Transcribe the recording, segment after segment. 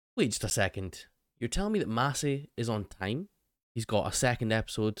Wait just a second. You're telling me that Massey is on time? He's got a second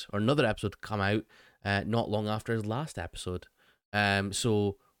episode or another episode come out not long after his last episode.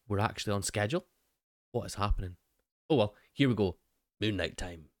 So we're actually on schedule. What is happening? Oh well, here we go. Moon Knight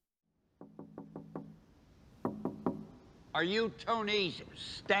time. Are you Tony's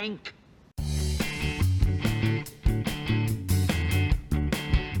stank?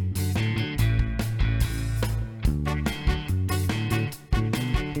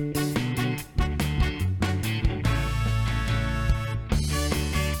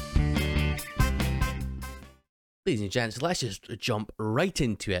 Ladies and gents, let's just jump right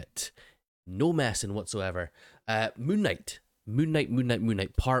into it. No messing whatsoever. Moon Knight. Moon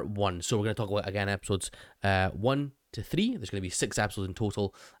Knight, part one. So we're going to talk about, again, episodes 1 to 3. There's going to be 6 episodes in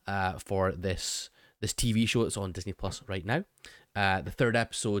total for this TV show that's on Disney Plus right now. The third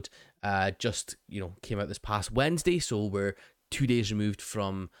episode just came out this past Wednesday, so we're 2 days removed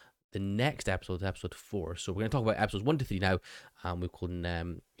from the next episode, episode 4. So we're going to talk about episodes 1 to 3 now. We can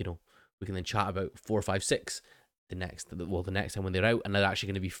then chat about 4, 5, 6 the next time when they're out, and they're actually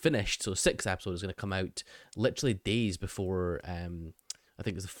going to be finished. So 6 episodes is going to come out literally days before. I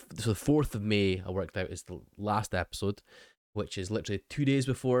think it's the 4th of May. I worked out is the last episode, which is literally 2 days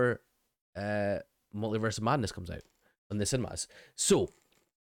before Multiverse of Madness comes out on the cinemas. So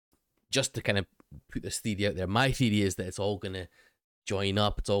just to kind of put this theory out there, my theory is that it's all going to join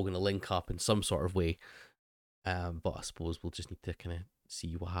up. It's all going to link up in some sort of way. But I suppose we'll just need to kind of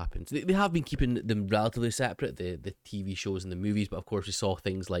see what happens. They have been keeping them relatively separate, the TV shows and the movies, but of course we saw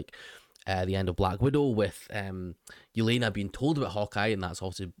things like the end of Black Widow with Yelena being told about Hawkeye, and that's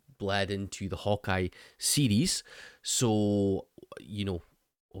also bled into the Hawkeye series. So, I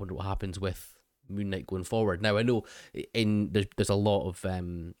wonder what happens with Moon Knight going forward. Now, I know there's a lot of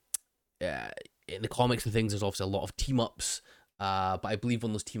in the comics and things, there's obviously a lot of team-ups. But I believe one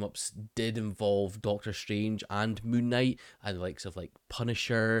of those team ups did involve Doctor Strange and Moon Knight, and the likes of like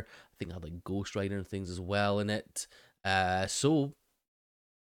Punisher. I think I had like Ghost Rider and things as well in it. So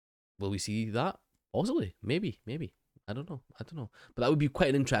will we see that? Possibly, maybe. I don't know. But that would be quite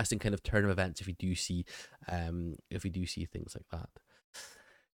an interesting kind of turn of events if we do see things like that.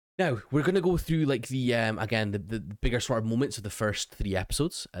 Now we're gonna go through like the again the bigger sort of moments of the first 3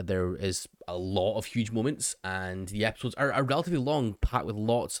 episodes. There is a lot of huge moments, and the episodes are relatively long, packed with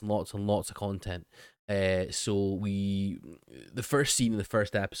lots and lots and lots of content. So the first scene in the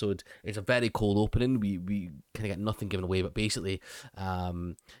first episode is a very cold opening. We kind of get nothing given away, but basically,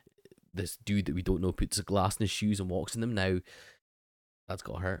 this dude that we don't know puts a glass in his shoes and walks in them. Now, that's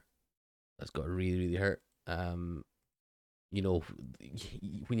got to hurt. That's got to really really hurt.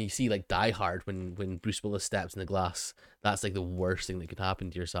 When you see like Die Hard, when Bruce Willis steps in the glass, that's like the worst thing that could happen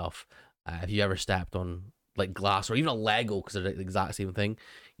to yourself. If you ever stepped on like glass or even a Lego, because they're the exact same thing,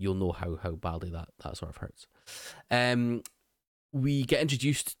 you'll know how badly that sort of hurts. We get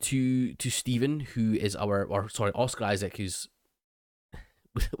introduced to Steven, who is Oscar Isaac, who's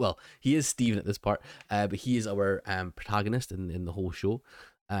well, he is Steven at this part, but he is our protagonist in the whole show.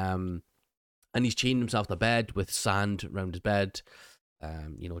 And he's chained himself to bed with sand around his bed.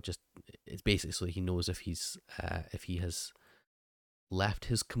 Just it's basically so he knows if he has left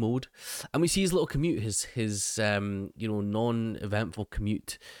his commode. And we see his little commute, his non-eventful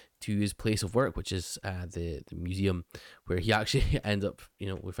commute to his place of work, which is the museum, where he actually ends up.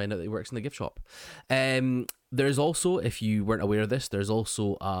 We find out that he works in the gift shop. There's also, if you weren't aware of this, there's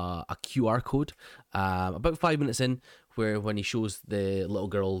also a QR code about 5 minutes in, where when he shows the little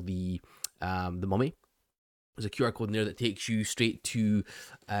girl the mummy, there's a QR code in there that takes you straight to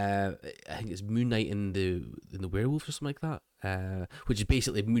I think it's Moon Knight in the werewolf or something like that, which is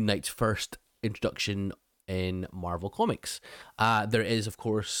basically Moon Knight's first introduction in Marvel Comics. There is of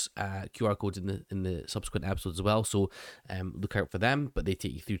course QR codes in the subsequent episodes as well, so look out for them. But they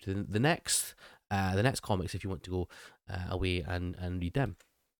take you through to the next comics if you want to go away and read them.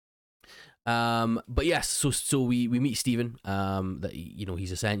 But yes, so we meet Steven. That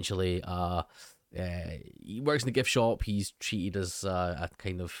he's essentially he works in the gift shop. He's treated as a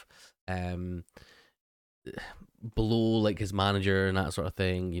kind of below like his manager and that sort of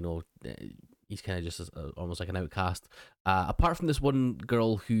thing. He's kind of just almost like an outcast. Apart from this one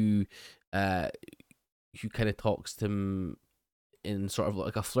girl who kind of talks to him in sort of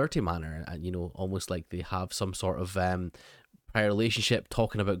like a flirty manner, and almost like they have some sort of prior relationship,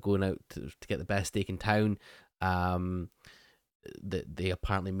 talking about going out to get the best steak in town. That they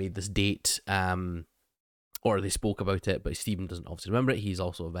apparently made this date, or they spoke about it, but Stephen doesn't obviously remember it. He's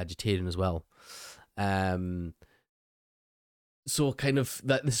also a vegetarian as well. so kind of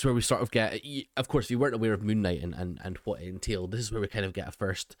that this is where we sort of get, of course, if you weren't aware of Moon Knight and what it entailed, this is where we kind of get a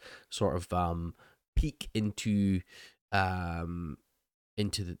first sort of peek into the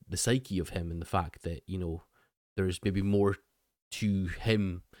psyche of him, and the fact that, you know, there's maybe more to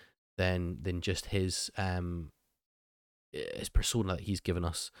him than just his persona that he's given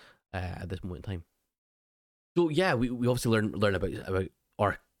us at this moment in time. So yeah, we obviously learn about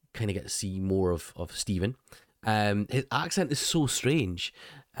or kind of get to see more of Stephen. His accent is so strange.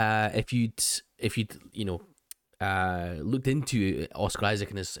 If you'd you know looked into Oscar Isaac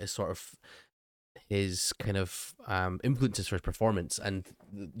and his sort of his kind of influences for his performance, and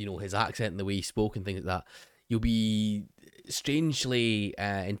you know, his accent and the way he spoke and things like that, you'll be strangely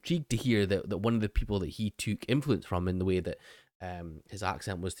intrigued to hear that one of the people that he took influence from in the way that his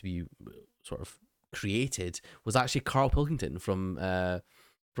accent was to be sort of created was actually Carl Pilkington from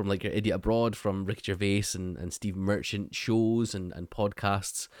like your Idiot Abroad, from Ricky Gervais and Stephen Merchant shows and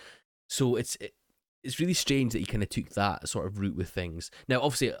podcasts. So it's really strange that he kind of took that sort of route with things. Now,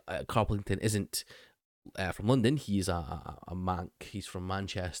 obviously, Carl Pilkington isn't from London. He's a Manc. He's from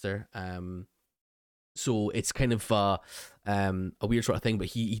Manchester. So it's kind of a weird sort of thing. But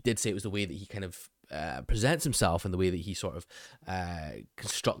he did say it was the way that he kind of presents himself and the way that he sort of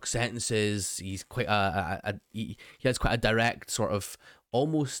constructs sentences. He's quite he has quite a direct sort of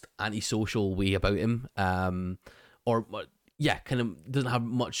almost antisocial way about him, or yeah, kind of doesn't have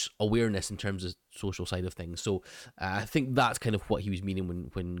much awareness in terms of social side of things. So I think that's kind of what he was meaning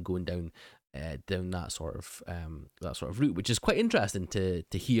when going down that sort of route, which is quite interesting to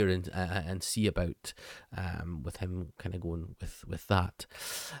hear and see about, with him kind of going with that.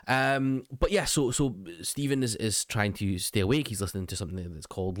 But yeah, so Stephen is trying to stay awake. He's listening to something that's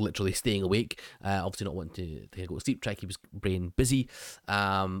called literally staying awake. Obviously not wanting to go to sleep, try to keep his brain busy.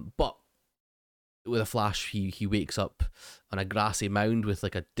 But with a flash, he wakes up on a grassy mound with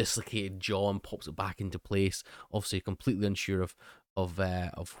like a dislocated jaw and pops it back into place. Obviously completely unsure of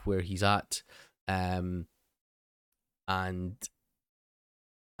where he's at, and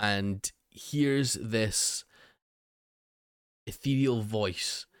here's this ethereal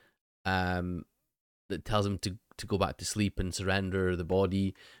voice that tells him to go back to sleep and surrender the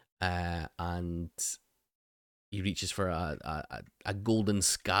body, and he reaches for a golden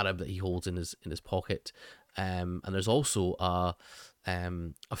scarab that he holds in his pocket, and there's also a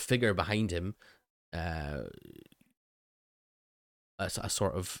figure behind him, a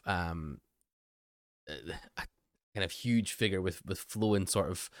sort of a kind of huge figure with flowing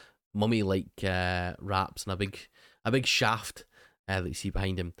sort of mummy like wraps and a big shaft that you see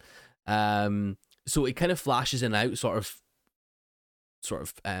behind him. So it kind of flashes in and out, sort of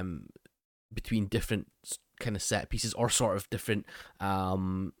between different kind of set pieces, or sort of different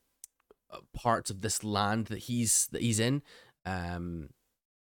parts of this land that he's in, and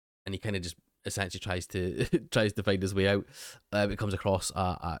he kind of just essentially tries to find his way out. It comes across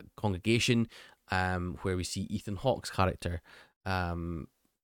a congregation where we see Ethan Hawke's character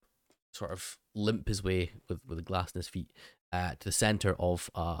sort of limp his way with a glass in his feet to the center of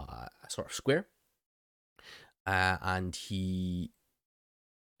a sort of square, and he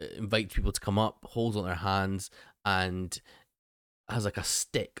invites people to come up, holds on their hands, and has like a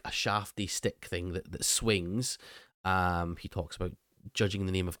shafty stick thing that swings. He talks about judging in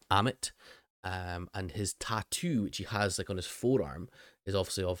the name of Amit, and his tattoo, which he has like on his forearm, is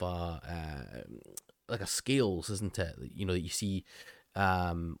obviously of like a scales, isn't it? You know, that you see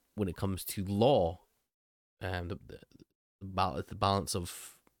when it comes to law, the balance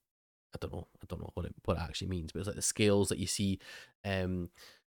of, I don't know what it actually means, but it's like the scales that you see,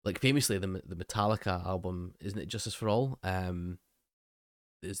 like famously the Metallica album, isn't it Justice for All? Or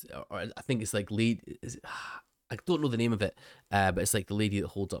I think it's like I don't know the name of it, but it's like the lady that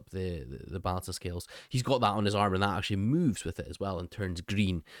holds up the balance of scales. He's got that on his arm, and that actually moves with it as well and turns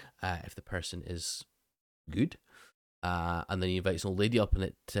green if the person is good. And then he invites an old lady up, and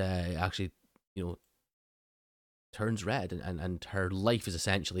it actually, you know, turns red, and her life is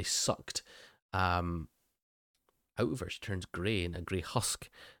essentially sucked out of her. She turns grey, and a grey husk,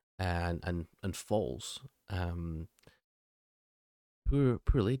 and falls. Poor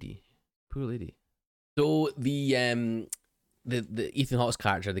lady. So the Ethan Hawke's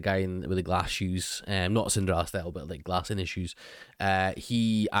character, the guy with the glass shoes, not Cinderella style, but like glass in his shoes,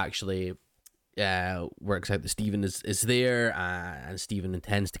 he actually works out that Stephen is there, and Stephen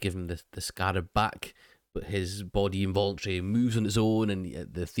intends to give him the scarab back, but his body involuntarily moves on its own, and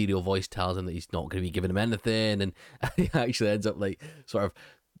the ethereal voice tells him that he's not going to be giving him anything, and he actually ends up like sort of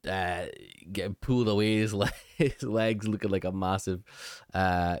getting pulled away, his legs looking like a massive,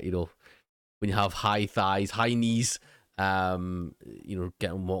 you know, when you have high thighs, high knees,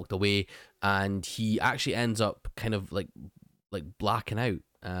 getting walked away, and he actually ends up kind of like blacking out.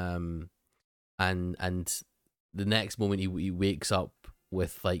 And the next moment he wakes up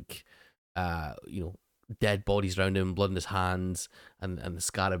with like dead bodies around him, blood in his hands, and the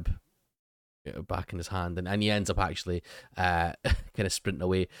scarab back in his hand, and he ends up actually kind of sprinting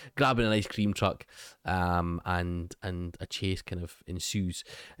away, grabbing an ice cream truck, and a chase kind of ensues.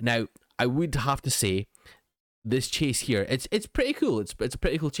 Now, I would have to say, this chase here, it's pretty cool. It's a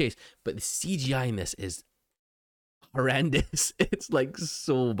pretty cool chase, but the CGI in this is horrendous. It's like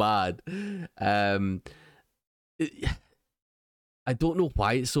so bad. I don't know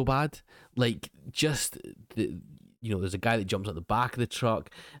why it's so bad. Like, just there's a guy that jumps out the back of the truck.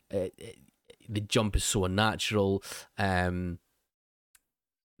 The jump is so unnatural.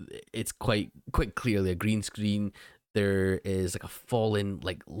 It's quite clearly a green screen. There is like a fallen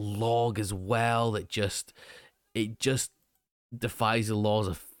like log as well that just defies the laws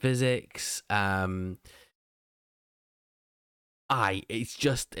of physics. It's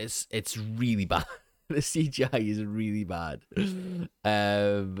really bad. The CGI is really bad,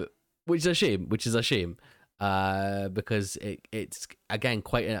 which is a shame, because it's again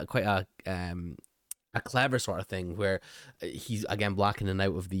quite a clever sort of thing where he's again blackening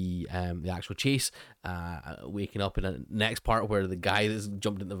out of the actual chase, waking up in the next part where the guy that's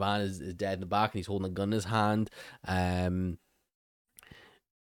jumped in the van is dead in the back and he's holding a gun in his hand.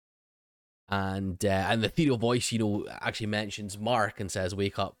 And the ethereal voice, actually mentions Mark and says,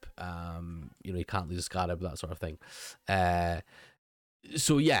 "Wake up!" You can't lose a scarab, that sort of thing.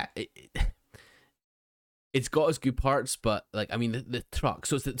 So yeah, it's got its good parts, but like, I mean, the truck.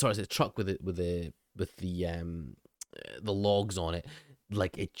 So it's the truck with the logs on it.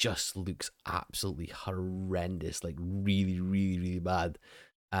 Like, it just looks absolutely horrendous, like really, really, really bad.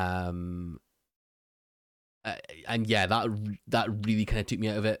 And yeah, that really kind of took me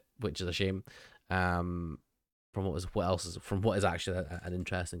out of it, which is a shame. From what is actually an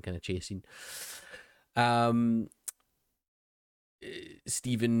interesting kind of chase scene.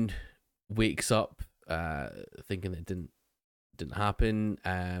 Stephen wakes up thinking that it didn't happen.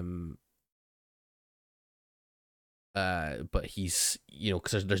 But he's,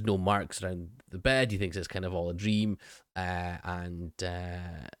 because there's no marks around the bed, he thinks it's kind of all a dream. And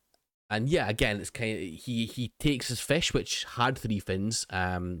yeah, again, it's kind of, he takes his fish, which had 3 fins,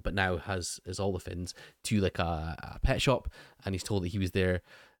 but now has all the fins, to like a pet shop, and he's told that he was there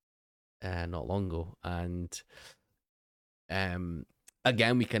not long ago. And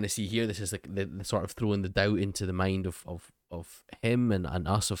again, we kind of see here, this is like the sort of throwing the doubt into the mind of him and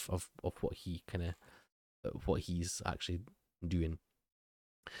us of what he kind of what he's actually doing.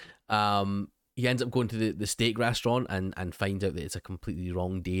 He ends up going to the steak restaurant and finds out that it's a completely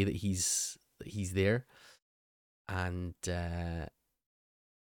wrong day that he's there, and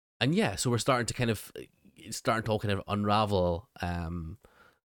yeah, so we're starting to kind of unravel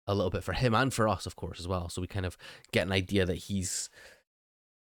a little bit for him and for us, of course, as well. So we kind of get an idea that he's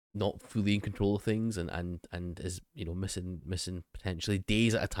not fully in control of things and is missing potentially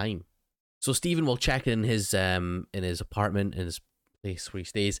days at a time. So Stephen will check in his apartment, in his place where he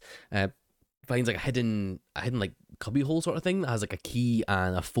stays. Finds like a hidden like cubby hole sort of thing that has like a key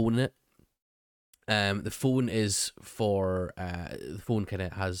and a phone in it. The phone is for the phone kind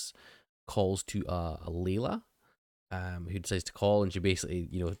of has calls to a Layla, who decides to call, and she basically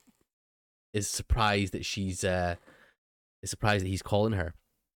is surprised that he's calling her.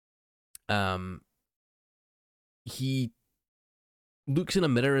 He looks in a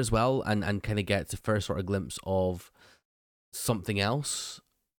mirror as well and kind of gets the first sort of glimpse of something else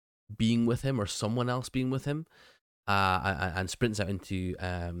being with him, or someone else being with him, and sprints out into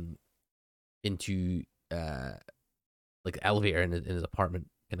like the elevator in his apartment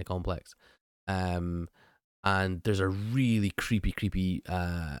kind of complex, and there's a really creepy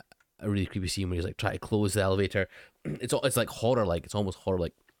scene where he's like trying to close the elevator. It's like horror, like it's almost horror,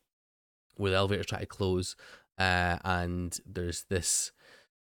 like where the elevator's trying to close, and there's this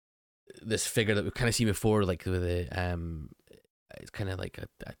figure that we've kind of seen before, like with it's kind of like a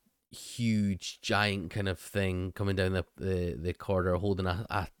huge giant kind of thing coming down the corridor, holding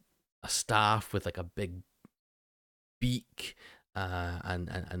a staff with like a big beak, and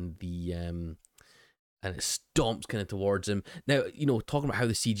it stomps kind of towards him. Now, talking about how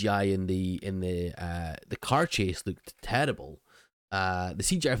the CGI in the car chase looked terrible, the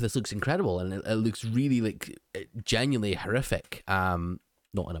CGI for this looks incredible, and it looks really like genuinely horrific.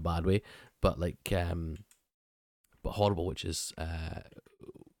 Not in a bad way, but like but horrible, which is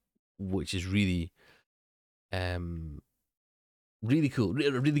really really cool,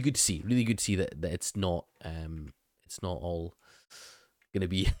 really good to see, that it's not it's not all gonna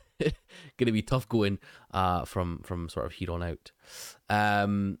be gonna be tough going from sort of here on out.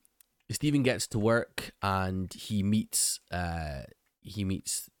 Stephen gets to work and he meets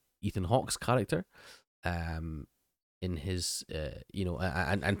Ethan Hawke's character in his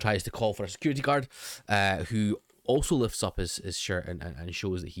and tries to call for a security guard who also lifts up his shirt and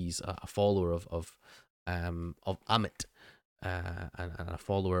shows that he's a follower of Amit and a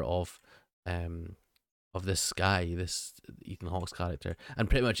follower of this guy, this Ethan Hawke's character. And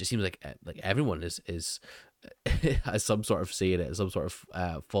pretty much it seems like everyone is has some sort of say in it, some sort of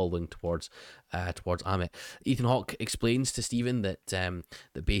following towards Amit. Ethan Hawke explains to Stephen that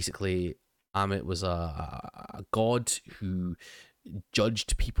that basically Amit was a god who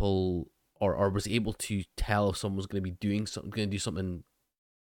judged people or was able to tell if someone was going to be doing something, going to do something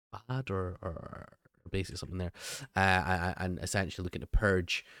bad or basically something there, and essentially looking to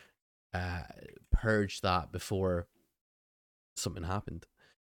purge that before something happened.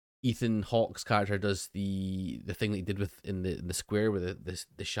 Ethan Hawke's character does the thing that he did with in the square with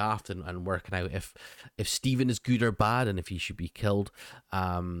the shaft and working out if Stephen is good or bad and if he should be killed,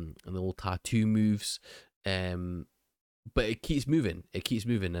 and the old tattoo moves, but it keeps moving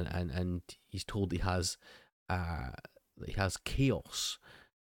and he's told he has chaos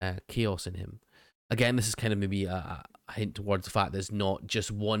in him. Again, this is kind of maybe a hint towards the fact there's not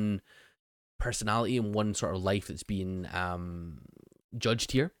just one personality and one sort of life that's being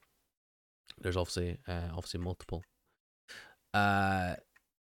judged here. There's obviously multiple.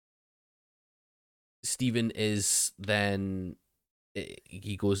 Stephen is then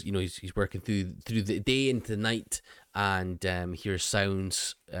he goes, he's working through the day into the night and hears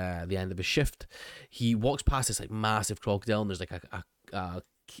sounds at the end of his shift. He walks past this like massive crocodile and there's like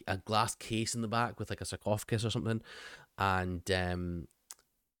a glass case in the back with like a sarcophagus or something, and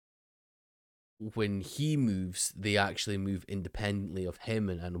when he moves, they actually move independently of him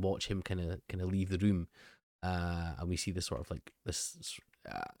and watch him kind of leave the room, and we see this sort of like this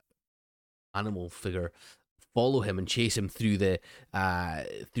animal figure follow him and chase him through the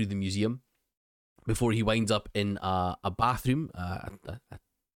museum before he winds up in a bathroom, a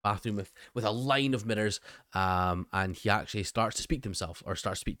bathroom with a line of mirrors, and he actually starts to speak to himself or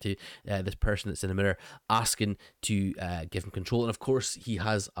starts to speak to this person that's in the mirror, asking to give him control. And of course he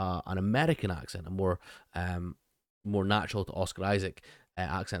has an American accent, a more natural to Oscar Isaac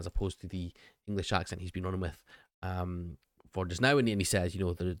accent as opposed to the English accent he's been running with for just now. And he says,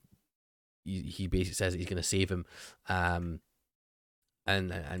 he basically says that he's going to save him,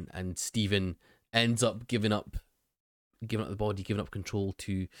 and Stephen ends up giving up the body, giving up control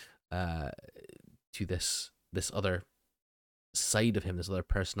to this other side of him, this other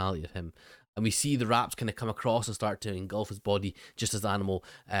personality of him. And we see the wraps kind of come across and start to engulf his body just as the animal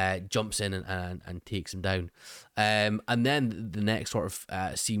jumps in and takes him down. And then the next sort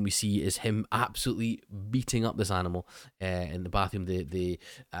of scene we see is him absolutely beating up this animal in the bathroom. The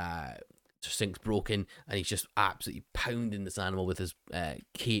sink's broken and he's just absolutely pounding this animal with his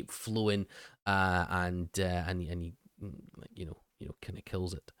cape flowing, and he kind of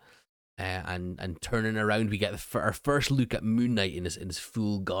kills it. And turning around, we get our first look at Moon Knight in his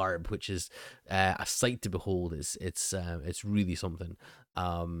full garb, which is a sight to behold. It's really something.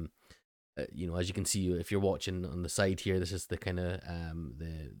 As you can see, if you're watching on the side here, this is the kind of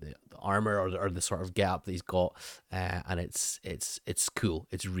the armor or the sort of gap that he's got, and it's cool.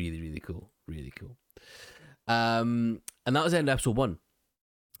 It's really, really cool, really cool. And that was the end of episode 1.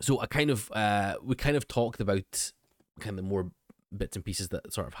 So we kind of talked about kind of more bits and pieces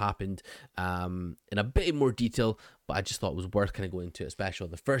that sort of happened in a bit more detail, but I just thought it was worth kind of going into it, especially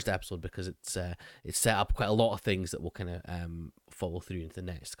on the first episode, because it's set up quite a lot of things that will kind of follow through into the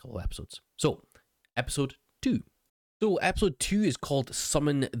next couple of episodes. So episode 2. So episode 2 is called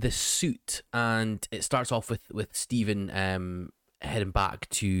Summon the Suit, and it starts off with Stephen heading back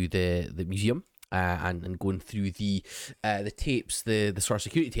to the museum. And going through the tapes, the sort of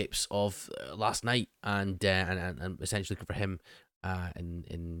security tapes of last night, and essentially looking for him,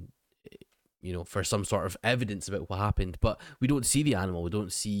 for some sort of evidence about what happened. But we don't see the animal. We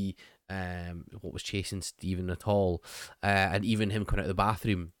don't see what was chasing Stephen at all, and even him coming out of the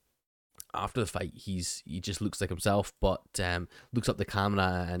bathroom after the fight, he just looks like himself, but looks up the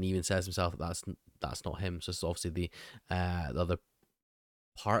camera and even says himself that that's not him. So it's obviously the other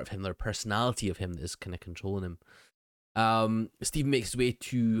part of him, their personality of him that is kind of controlling him. Stephen makes his way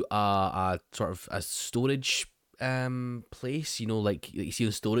to a sort of a storage place, like you see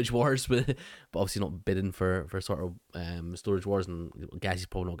in Storage Wars, but obviously not bidding for sort of Storage Wars, and I guess he's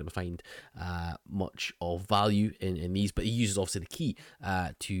probably not going to find much of value in these. But he uses obviously the key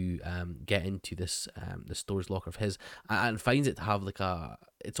to get into this storage locker of his, and finds it to have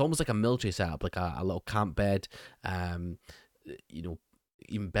it's almost like a military setup, like a little camp bed, even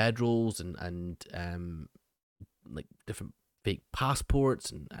bedrolls and like different fake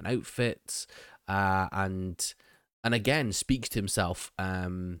passports and outfits, and again speaks to himself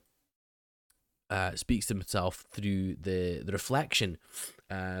through the reflection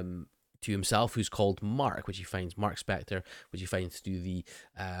to himself, who's called Mark, which he finds Mark Spector, which he finds through the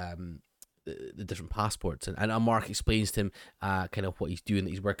different passports, and Mark explains to him kind of what he's doing,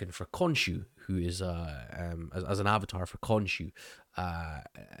 that he's working for Khonshu, who is as an avatar for Khonshu,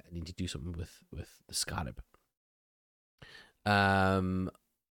 need to do something with the Scarab.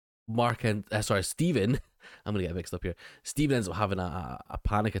 Steven, I'm gonna get mixed up here. Steven ends up having a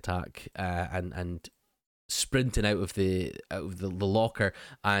panic attack and sprinting out of the locker,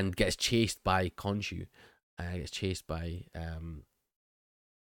 and gets chased by Khonshu. Gets chased by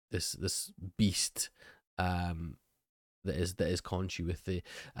this beast that is Khonshu. With the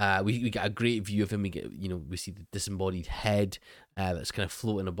we get a great view of him. We see the disembodied head that's kind of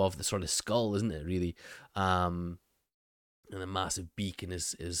floating above the sort of skull, isn't it, really? And a massive beak in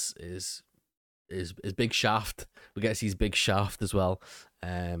his big shaft. We get to see his big shaft as well,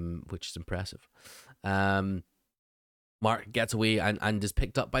 which is impressive. Mark gets away and is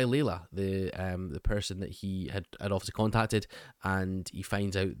picked up by Layla, the person that he had obviously contacted, and he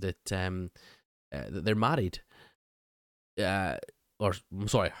finds out that that they're married. Or I'm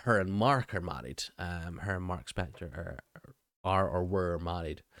sorry, her and Mark are married. Her and Mark Spector were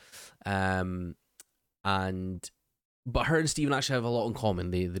married. But her and Stephen actually have a lot in common.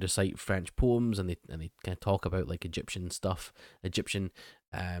 They recite French poems, and they kind of talk about like Egyptian stuff, Egyptian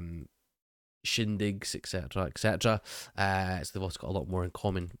shindigs, etc., etc. So they've also got a lot more in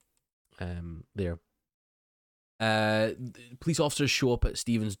common there. Police officers show up at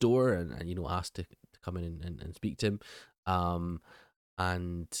Stephen's door and ask to come in and speak to him,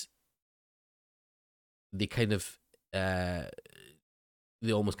 and they kind of they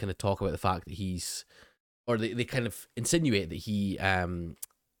almost kind of talk about the fact that they kind of insinuate that he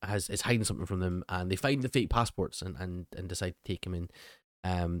is hiding something from them, and they find the fake passports and decide to take him in.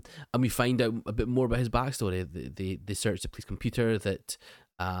 And we find out a bit more about his backstory. They search the police computer that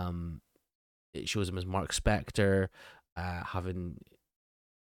it shows him as Mark Spector, having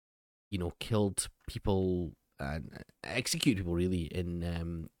killed people and executed people, really,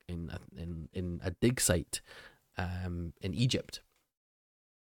 in a dig site in Egypt.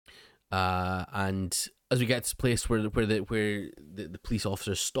 And as we get to the place where the police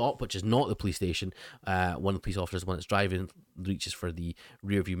officers stop, which is not the police station, one of the police officers, one that's driving, reaches for the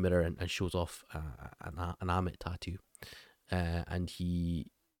rear view mirror and shows off an Amit tattoo, and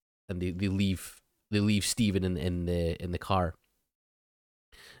they leave Stephen in the car.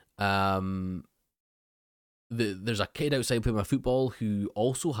 There's a kid outside playing with football who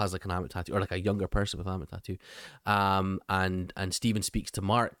also has like an Amit tattoo, or like a younger person with an Amit tattoo. And Stephen speaks to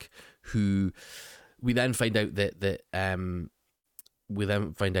Mark, who we then find out that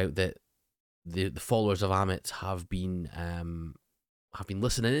the followers of Amit have been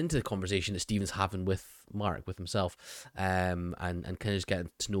listening into the conversation that Stephen's having with Mark, with himself, and kind of just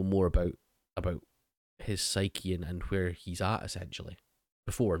getting to know more about his psyche and where he's at, essentially,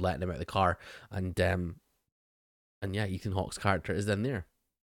 before letting him out of the car. And yeah, Ethan Hawke's character is then there.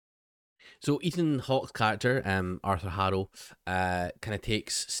 So Ethan Hawke's character, Arthur Harrow, kind of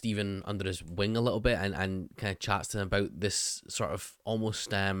takes Stephen under his wing a little bit and kind of chats to him about this sort of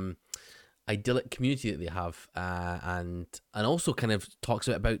almost idyllic community that they have, and also kind of talks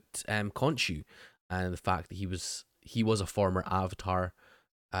about Khonshu and the fact that he was a former avatar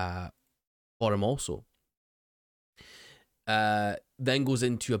for him also. Then goes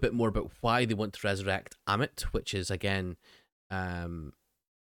into a bit more about why they want to resurrect Amit, which is again Amit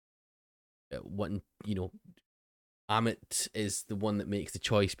is the one that makes the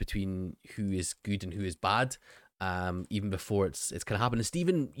choice between who is good and who is bad, even before it's kind of happened. And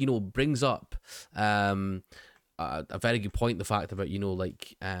Stephen, brings up a very good point, the fact about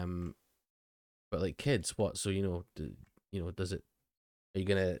like kids. What? So does it? Are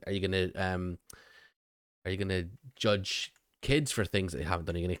you gonna judge kids for things that they haven't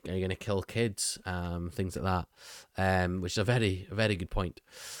done? Are you gonna kill kids? Things like that. Which is a very, very good point.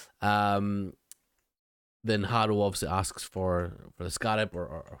 Then Harrow obviously asks for the Scarab,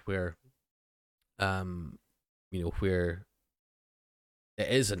 or where where it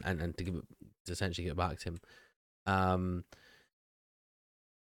is, and to essentially get back to him.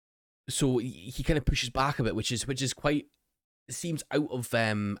 So he kind of pushes back a bit, which is quite, it seems out of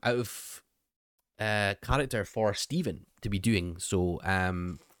character for Stephen to be doing. So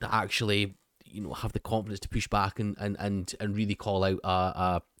to actually, have the confidence to push back and really call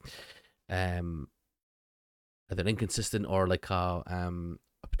out either inconsistent or like a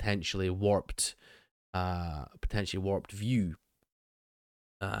potentially warped view,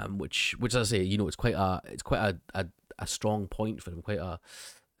 which as I say, it's quite a strong point for him, quite a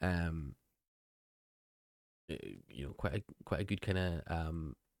quite a good kind of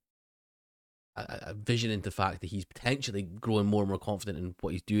a vision into the fact that he's potentially growing more and more confident in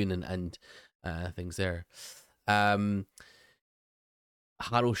what he's doing and things there. Harrow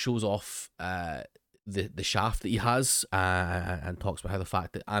shows off the shaft that he has, and talks about how the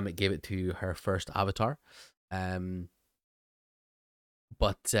fact that Amit gave it to her first avatar.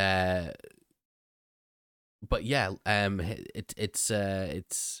 But yeah,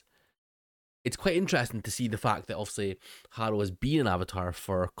 it's quite interesting to see the fact that obviously Harrow has been an avatar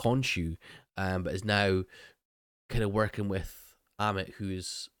for Khonshu, but is now kind of working with Amit,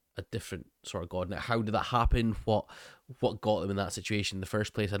 who's a different sort of god. Now, how did that happen? What got them in that situation in the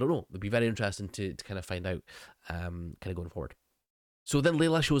first place? I don't know. It'd be very interesting to kind of find out, kind of going forward. So then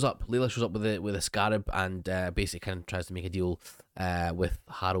Layla shows up. Layla shows up with a scarab and basically kind of tries to make a deal with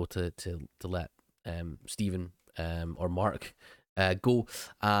Harrow to let Stephen or Mark go,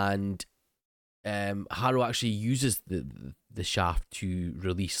 and Harrow actually uses the shaft to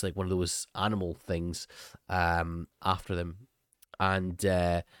release like one of those animal things after them, and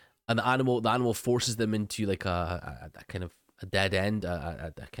the animal forces them into like a kind of a dead end,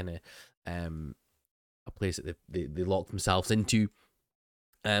 a kind of a place that they lock themselves into.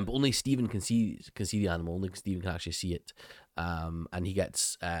 But only Stephen can see the animal. Only Stephen can actually see it, and he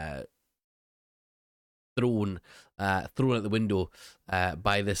gets thrown out the window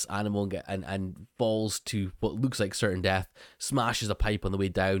by this animal and falls to what looks like certain death. Smashes a pipe on the way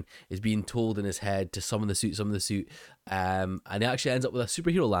down. Is being told in his head to summon the suit, and he actually ends up with a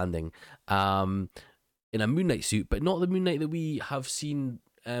superhero landing, in a Moon Knight suit, but not the Moon Knight that we have seen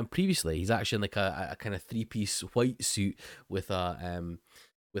previously. He's actually in like a kind of 3-piece white suit with a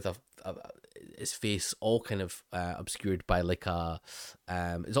his face all kind of obscured by like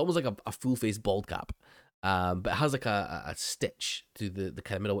it's almost like a full face bald cap, but it has like a stitch to the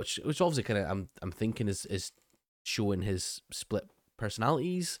kind of middle, which obviously kind of I'm thinking is showing his split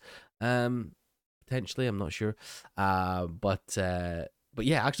personalities, potentially. I'm not sure, but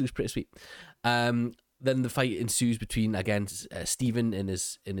yeah, actually it was pretty sweet. Then the fight ensues between again Stephen in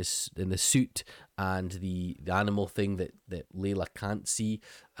the suit and the animal thing that Layla can't see,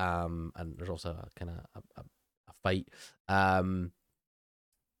 and there's also a kind of a fight.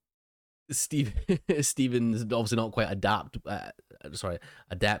 Stephen's obviously not quite adept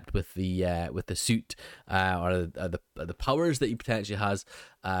with the suit or the powers that he potentially has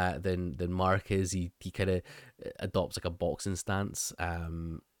than Mark is. He kind of adopts like a boxing stance,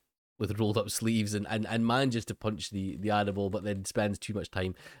 with rolled up sleeves and manages to punch the animal, but then spends too much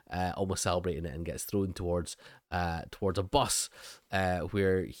time almost celebrating it and gets thrown towards a bus,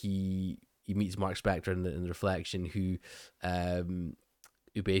 where he meets Mark Spector in the reflection, who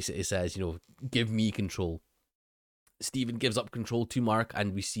basically says, give me control. Stephen gives up control to Mark,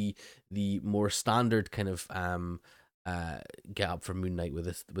 and we see the more standard kind of get up from Moon Knight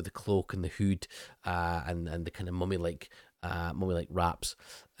with the cloak and the hood, and the kind of mummy like wraps,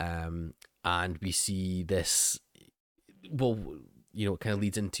 and we see this. Well, it kind of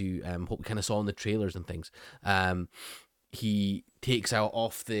leads into what we kind of saw in the trailers and things. He takes out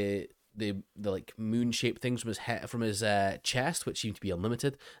off the like moon shaped things from his chest, which seem to be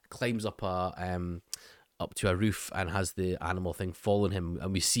unlimited. Climbs up to a roof and has the animal thing following him,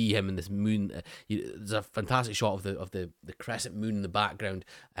 and we see him in this moon. There's a fantastic shot of the crescent moon in the background,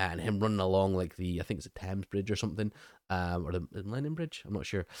 and him running along like I think it's a Thames Bridge or something, or the Millennium Bridge. I'm not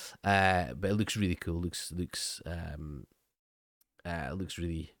sure, but it looks really cool. Looks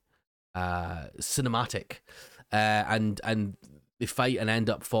really cinematic, and they fight and end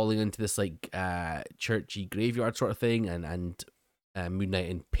up falling into this like churchy graveyard sort of thing, and Moon Knight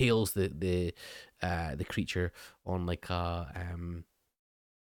impales the creature on like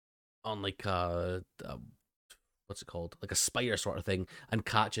what's it called, like a spider sort of thing, and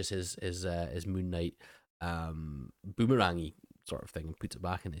catches his Moon Knight boomerangy sort of thing and puts it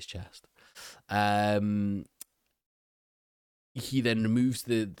back in his chest. He then removes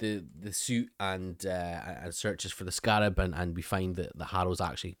the suit and searches for the scarab, and we find that the Harrow's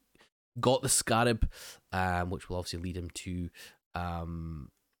actually got the scarab, which will obviously lead him to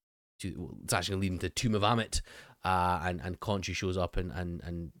it's actually leading to Tomb of Ammit, and Conchu shows up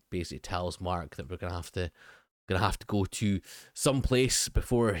and basically tells Mark that we're gonna have to go to some place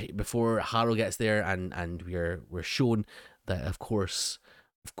before Harrow gets there, and we're shown that of course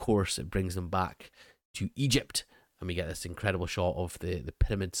it brings them back to Egypt, and we get this incredible shot of the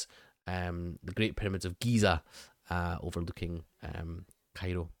pyramids, the Great Pyramids of Giza, overlooking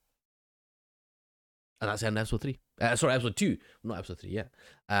Cairo. And that's the end of episode 3. Sorry, episode 2, not episode 3 yet.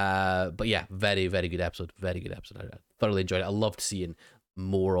 But yeah, very, very good episode. Very good episode. I thoroughly enjoyed it. I loved seeing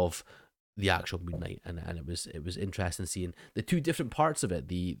more of the actual Moon Knight, and it was interesting seeing the two different parts of it.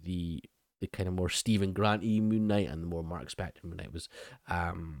 The kind of more Stephen Grant-y Moon Knight and the more Mark Spector Moon Knight was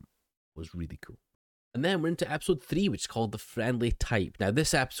really cool. And then we're into episode 3, which is called The Friendly Type. Now,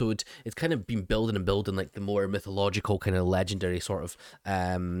 this episode, it's kind of been building like the more mythological, kind of legendary sort of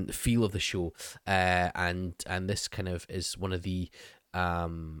feel of the show. And this kind of is one of the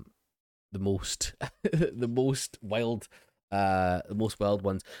most the most wild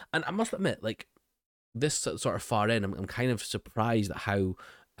ones. And I must admit, like, this sort of far in, I'm kind of surprised at how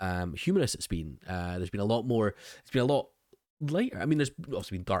humorous it's been. There's been a lot lighter. I mean, there's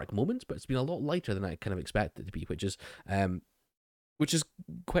obviously been dark moments, but it's been a lot lighter than I kind of expected it to be, which is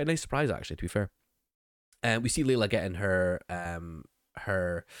quite a nice surprise, actually, to be fair. We see Layla getting her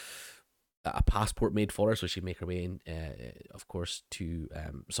a passport made for her, so she can make her way in, of course, to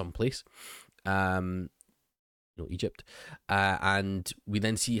some place, Egypt, and we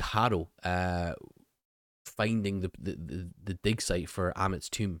then see Harrow finding the dig site for Amit's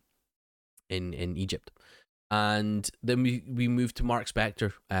tomb in Egypt. And then we move to Mark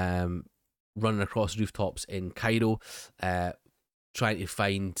Spector running across rooftops in Cairo, trying to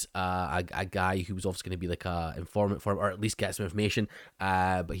find a guy who was obviously going to be like a informant for him, or at least get some information.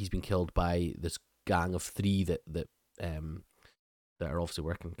 But he's been killed by this gang of 3 that are obviously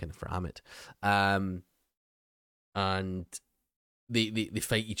working kind of for Amit. And they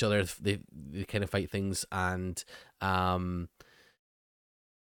fight each other. They kind of fight things, and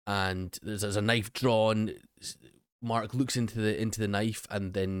there's a knife drawn. Mark looks into the knife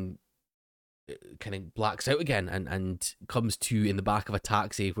and then kind of blacks out again, and comes to in the back of a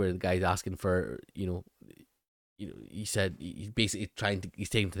taxi where the guy's asking for he said he's basically he's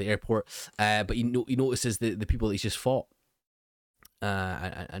taking him to the airport, but he notices the people that he's just fought,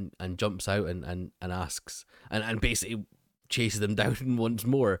 and jumps out and asks and basically chases them down once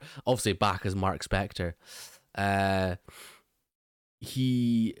more, obviously back as Mark Spector.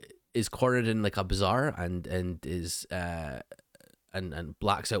 He is cornered in like a bazaar and is and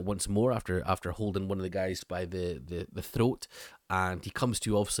blacks out once more after holding one of the guys by the throat, and he comes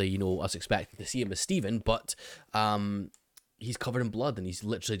to, obviously, us expecting to see him as Stephen, but he's covered in blood, and he's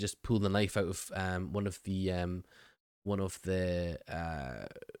literally just pulled the knife out of one of the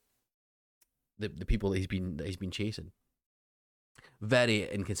people that he's been chasing. Very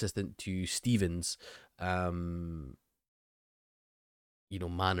inconsistent to Stephen's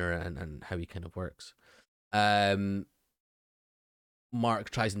manner and how he kind of works. Mark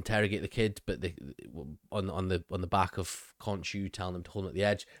tries to interrogate the kid, but on the back of Conchu, telling him to hold him at the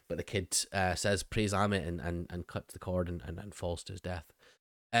edge, but the kid says praise Amit and cuts the cord and falls to his death.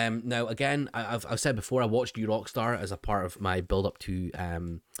 Now again, I've said before, I watched New Rockstar as a part of my build up to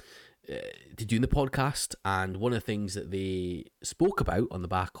doing the podcast, and one of the things that they spoke about on the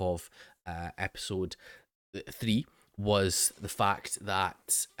back of episode 3 was the fact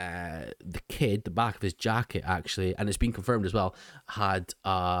that the kid, the back of his jacket, actually, and it's been confirmed as well, had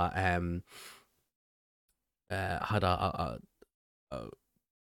an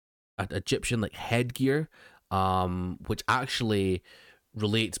Egyptian like headgear, which actually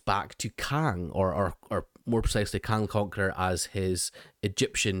relates back to Kang, or more precisely Kang the Conqueror as his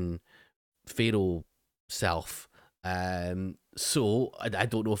Egyptian pharaoh self. So I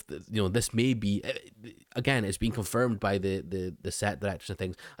don't know if this may be, again, it's been confirmed by the set directors and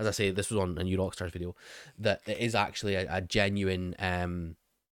things. As I say, this was on a New Rockstars video, that it is actually a genuine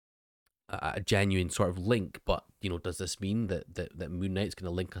sort of link. But does this mean that Moon Knight's going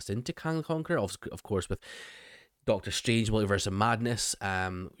to link us into Kang the Conqueror? Of course, with Doctor Strange, Multiverse of Madness,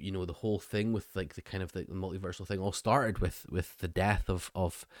 the whole thing with like the kind of the multiversal thing all started with the death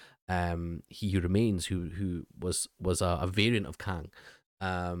of He Who Remains, who was a variant of Kang.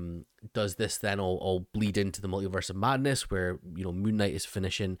 Does this then all bleed into the Multiverse of Madness, where Moon Knight is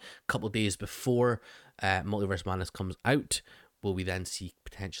finishing a couple of days before Multiverse of Madness comes out? Will we then see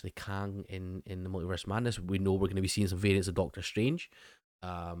potentially Kang in the Multiverse of Madness? We know we're going to be seeing some variants of Doctor Strange.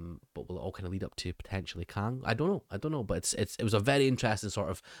 But will it all kind of lead up to potentially Kang? I don't know, but it was a very interesting sort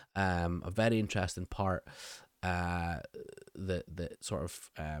of a very interesting part that sort of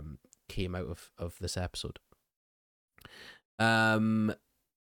came out of this episode.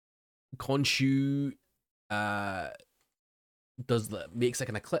 Khonshu makes like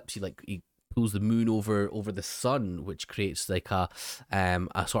an eclipse. He pulls the moon over the sun, which creates like a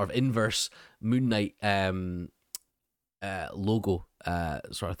sort of inverse Moon Knight logo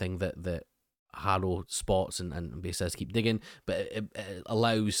sort of thing that Harrow spots and basically says keep digging, but it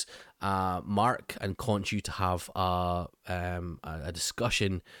allows Mark and Khonshu to have a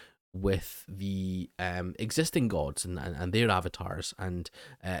discussion with the existing gods and their avatars, and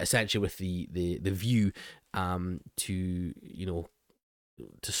essentially with the view to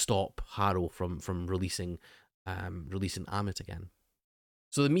to stop Harrow from releasing Ammit again.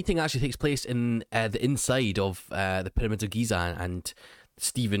 So the meeting actually takes place in the inside of the Pyramids of Giza, and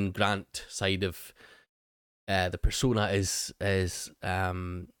Stephen Grant side of the persona is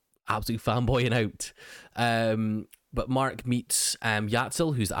absolutely fanboying out. But Mark meets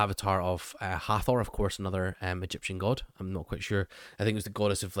Yatzil, who's the avatar of Hathor, of course, another Egyptian god. I'm not quite sure. I think it was the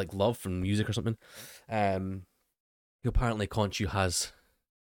goddess of like love from music or something. Who apparently Khonshu has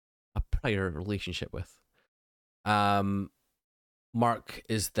a prior relationship with. Mark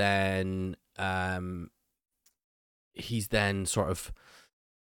is then he's then sort of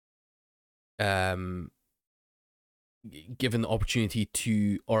given the opportunity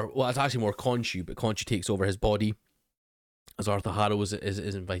to, or well, it's actually more Khonshu, but Khonshu takes over his body as Arthur Harrow is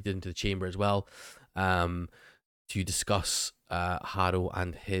invited into the chamber as well, to discuss Harrow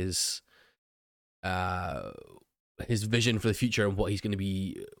and his vision for the future and what he's going to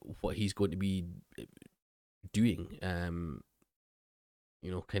be doing, kind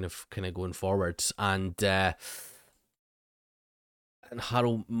of going forwards, and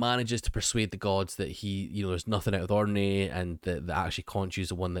Harrow manages to persuade the gods that he, there's nothing out of the ordinary, and that actually Khonshu is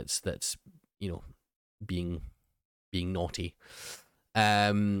the one that's being naughty.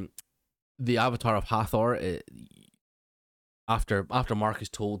 The avatar of Hathor, after Mark is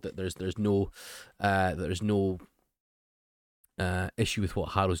told that there's no issue with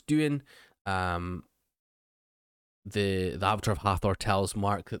what Harrow's doing, the avatar of Hathor tells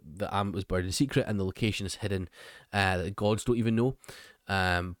Mark that the Ammit was buried in secret and the location is hidden, that the gods don't even know,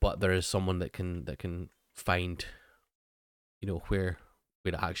 but there is someone that can find where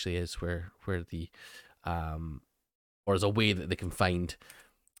it actually is, where the or there's a way that they can find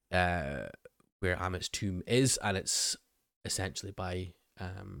where Ammit's tomb is, and it's essentially by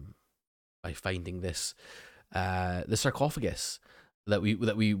finding this the sarcophagus that we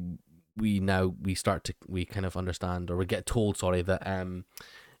kind of understand, or we get told, that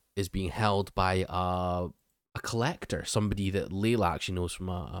is being held by a collector, somebody that Layla actually knows from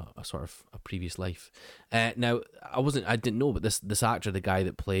a sort of a previous life. Now I didn't know, but this actor, the guy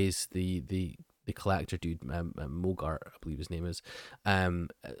that plays the collector dude, Mogart, I believe his name is,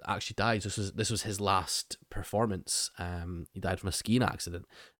 actually died. This was his last performance. He died from a skiing accident,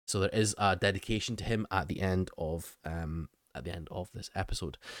 so there is a dedication to him at the end of this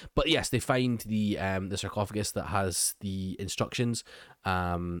episode. But yes, they find the sarcophagus that has the instructions,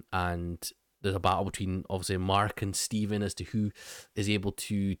 and there's a battle between obviously Mark and Stephen as to who is able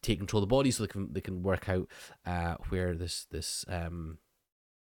to take control of the body, so they can work out where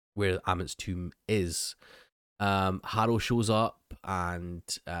where Ammit's tomb is. Harrow shows up, and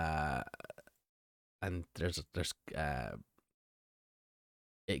there's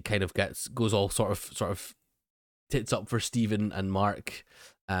it kind of goes all sort of tits up for Stephen and Mark,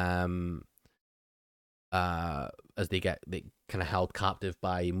 as they kind of held captive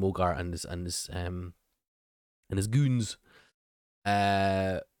by Mogart and his goons.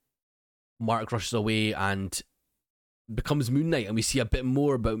 Mark rushes away and becomes Moon Knight, and we see a bit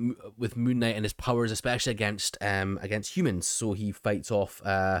more with Moon Knight and his powers, especially against humans. So he fights off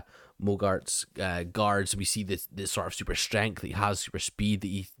Mogart's guards. We see this sort of super strength that he has, super speed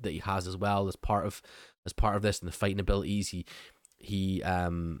that he has as well as part of this, and the fighting abilities. He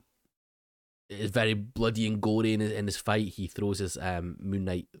is very bloody and gory in his fight. He throws his Moon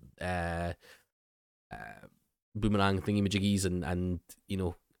Knight boomerang thingy-majiggies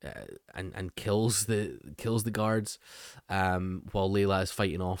and kills the guards, while Layla is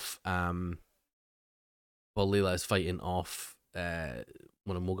fighting off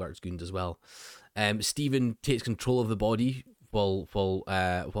one of Mogart's goons as well. Stephen takes control of the body while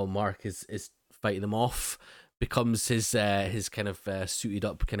Mark is fighting them off, becomes his kind of suited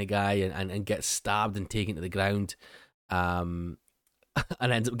up kind of guy, and gets stabbed and taken to the ground, and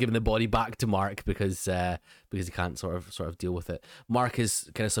ends up giving the body back to Mark because he can't sort of deal with it. Mark is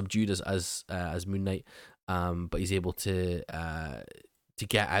kind of subdued as Moon Knight, but he's able to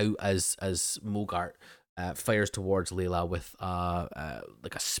get out as Mogart fires towards Layla with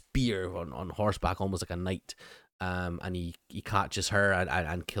like a spear on horseback, almost like a knight, and he catches her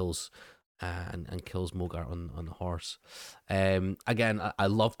and kills. And kills Mogart on the horse. Again, I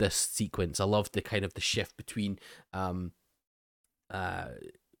love this sequence. I love the kind of the shift between Mark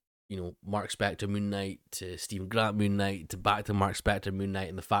Spector Moon Knight to Stephen Grant Moon Knight to back to Mark Spector Moon Knight,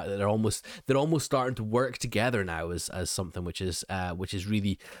 and the fact that they're almost starting to work together now as something which is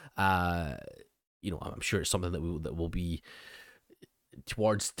really I'm sure it's something that will be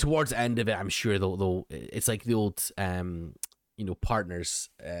towards the end of it. I'm sure they'll it's like the old partners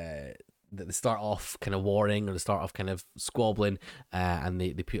that they start off kind of warring, or they start off kind of squabbling, and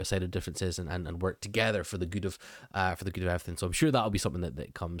they put aside their differences and work together for the good of everything. So I'm sure that'll be something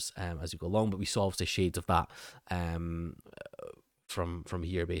that comes as we go along. But we saw obviously shades of that from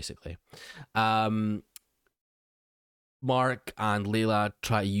here basically. Mark and Layla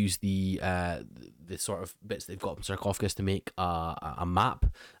try to use the sort of bits they've got from sarcophagus to make a map,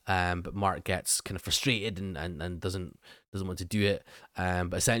 but Mark gets kind of frustrated and doesn't want to do it,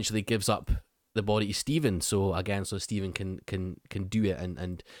 but essentially gives up the body to Stephen. So Stephen can do it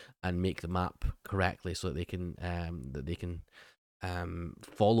and make the map correctly, so that they can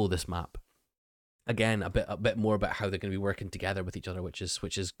follow this map. Again, a bit more about how they're going to be working together with each other, which is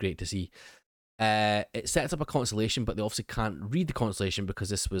great to see. It sets up a constellation, but they obviously can't read the constellation because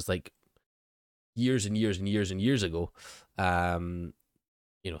this was like years and years and years and years ago, thousands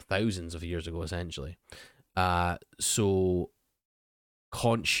of years ago essentially. So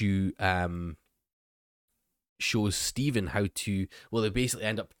Khonshu shows Stephen how to. Well, they basically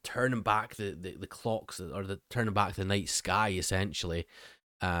end up turning back the clocks, or turning back the night sky essentially,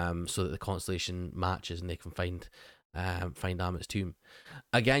 so that the constellation matches and they can find Ammit's tomb.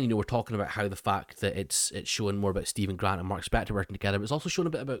 Again, we're talking about how the fact that it's showing more about Stephen Grant and Mark Spector working together, but it's also showing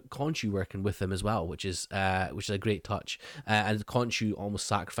a bit about Khonshu working with them as well, which is a great touch. And Khonshu almost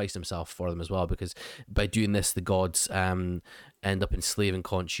sacrificed himself for them as well, because by doing this, the gods end up enslaving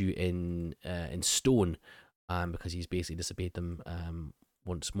Khonshu in stone, because he's basically disobeyed them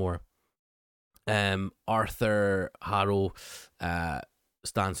once more. Arthur Harrow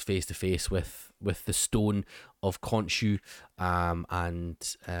stands face to face with the stone of Khonshu, and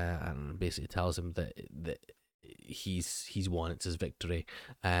basically tells him that he's won. It's his victory,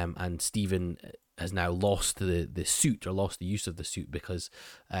 and Stephen has now lost the suit, or lost the use of the suit, because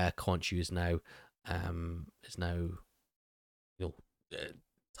Khonshu is now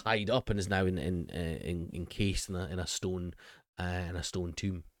tied up and is now encased in a stone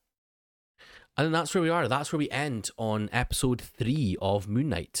tomb. And then that's where we are. That's where we end on episode 3 of Moon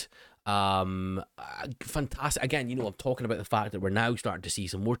Knight. Fantastic. Again, I'm talking about the fact that we're now starting to see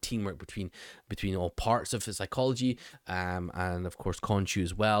some more teamwork between all parts of the psychology, and of course Khonshu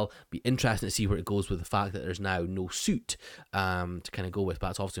as well. Be interesting to see where it goes with the fact that there's now no suit to kind of go with, but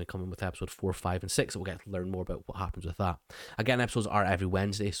that's obviously going to come in with episode 4, 5, and 6, so we'll get to learn more about what happens with that. Again, episodes are every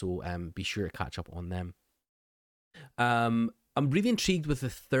Wednesday, so be sure to catch up on them. I'm really intrigued with the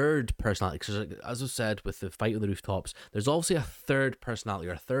third personality, because as I said, with the fight on the rooftops, there's obviously a third personality,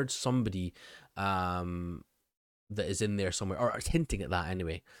 or a third somebody that is in there somewhere, or it's hinting at that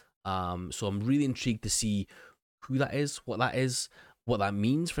anyway. So I'm really intrigued to see who that is, what that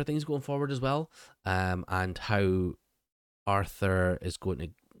means for things going forward as well, and how Arthur is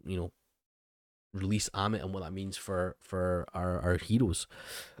going to, release Ammit, and what that means for our heroes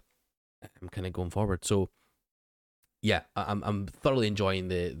kind of going forward. So yeah, I'm thoroughly enjoying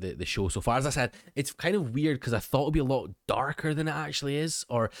the show so far. As I said, it's kind of weird because I thought it'd be a lot darker than it actually is,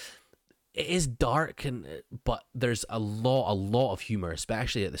 or it is dark, but there's a lot of humor,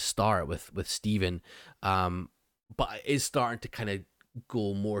 especially at the start with Stephen. But it is starting to kind of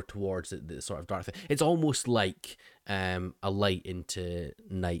go more towards the sort of dark thing. It's almost like a light into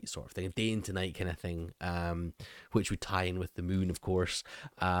night sort of thing, a day into night kind of thing, which would tie in with the moon, of course.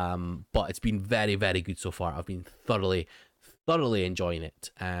 But it's been very, very good so far. I've been thoroughly enjoying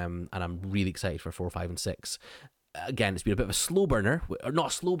it, and I'm really excited for 4, 5, and 6. Again, it's been a bit of a slow burner, or not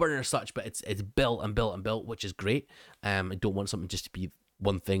a slow burner as such, but it's built and built and built, which is great. I don't want something just to be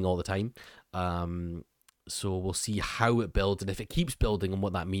one thing all the time. So we'll see how it builds, and if it keeps building, and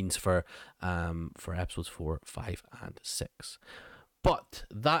what that means for episodes 4, 5, and 6. But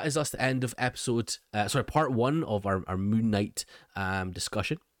that is us the end of part 1 of our Moon Knight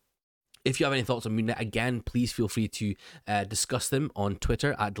discussion. If you have any thoughts on Moon Knight, again, please feel free to discuss them on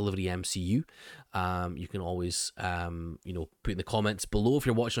Twitter at DeliveryMCU. You can always, put in the comments below if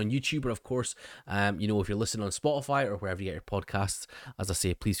you're watching on YouTube, or of course, if you're listening on Spotify or wherever you get your podcasts. As I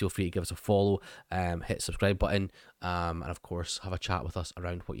say, please feel free to give us a follow, hit subscribe button, and of course, have a chat with us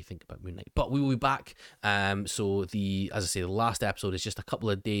around what you think about Moon Knight. But we will be back. So the last episode is just a couple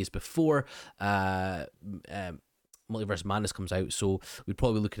of days before Multiverse Madness comes out, so we'd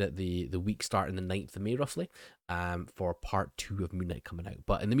probably be looking at the week starting the 9th of May roughly, for part 2 of Moon Knight coming out.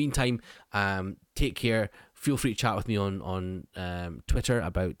 But in the meantime, take care. Feel free to chat with me on Twitter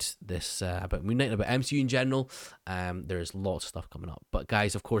about this, about Moon Knight and about MCU in general. There's lots of stuff coming up. But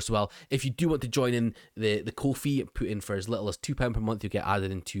guys, of course, well, if you do want to join in the Ko-fi, put in for as little as £2 per month, you get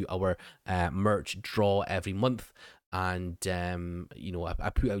added into our merch draw every month. And you know, I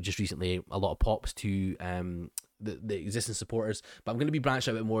put out just recently a lot of pops to the existing supporters, but I'm going to be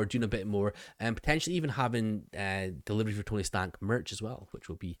branching out a bit more, doing a bit more, and potentially even having Delivery for Tony Stank merch as well, which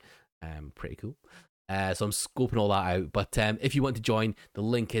will be pretty cool. So I'm scoping all that out. But if you want to join, the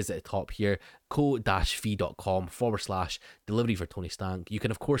link is at the top here, ko-fi.com/delivery for Tony Stank. You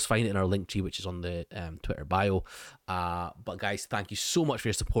can, of course, find it in our link tree, which is on the Twitter bio. But guys, thank you so much for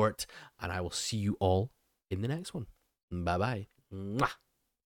your support, and I will see you all in the next one. Bye bye.